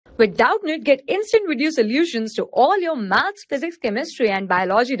With Doubtnut, get instant video solutions to all your maths, physics, chemistry, and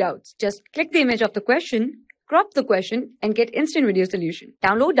biology doubts. Just click the image of the question, crop the question, and get instant video solution.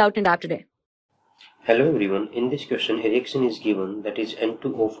 Download Doubtnut app today. Hello everyone, in this question a reaction is given, that is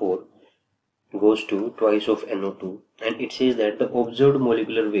N2O4 goes to twice of NO2, and it says that the observed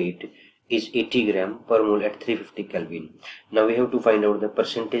molecular weight is 80 gram per mole at 350 Kelvin. Now we have to find out the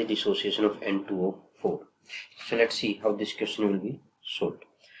percentage dissociation of N2O4. So let's see how this question will be solved.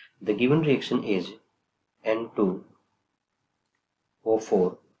 The given reaction is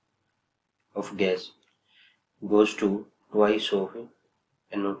N2O4 of gas goes to twice of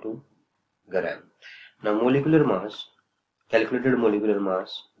NO2 gram. Now molecular mass, calculated molecular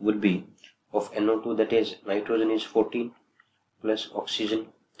mass would be of NO2, that is nitrogen is 14 plus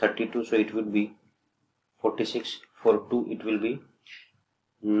oxygen 32, so it would be 46. For 2 it will be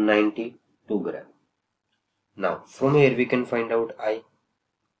 92 gram. Now from here we can find out I,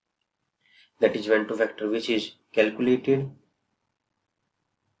 that is Vento factor, which is calculated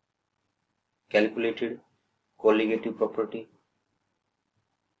colligative property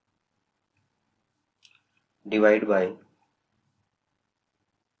divided by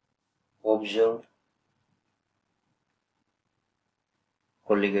observed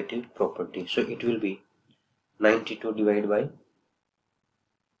colligative property. So it will be 92 divided by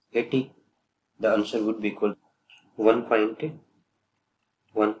 80. The answer would be equal to 1.15.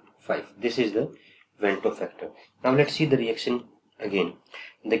 This is the Vento factor. Now let's see the reaction again.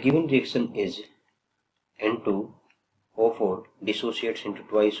 The given reaction is N2O4 dissociates into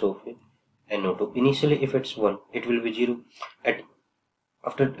twice of NO2. Initially if it's 1, it will be 0.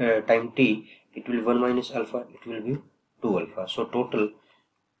 After time t, it will be 1 minus alpha, it will be 2 alpha. So total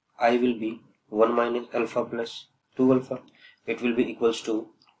I will be 1 minus alpha plus 2 alpha. It will be equals to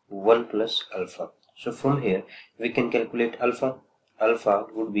 1 plus alpha. So from here we can calculate alpha. Alpha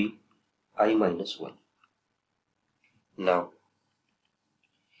would be I minus 1. Now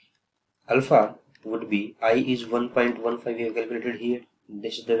alpha would be I is 1.15, we have calculated here.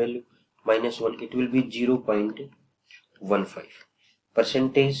 This is the value, minus 1, it will be 0.15.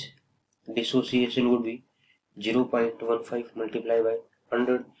 Percentage dissociation would be 0.15 multiplied by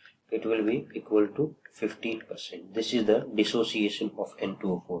 100, it will be equal to 15%. This is the dissociation of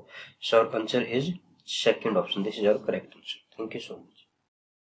N2O4. So our answer is second option. This is our correct answer. Thank you so much.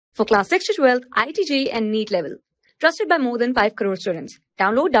 For class 6 to 12, IIT JEE and NEET level. Trusted by more than 5 crore students.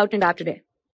 Download Doubtnut app today.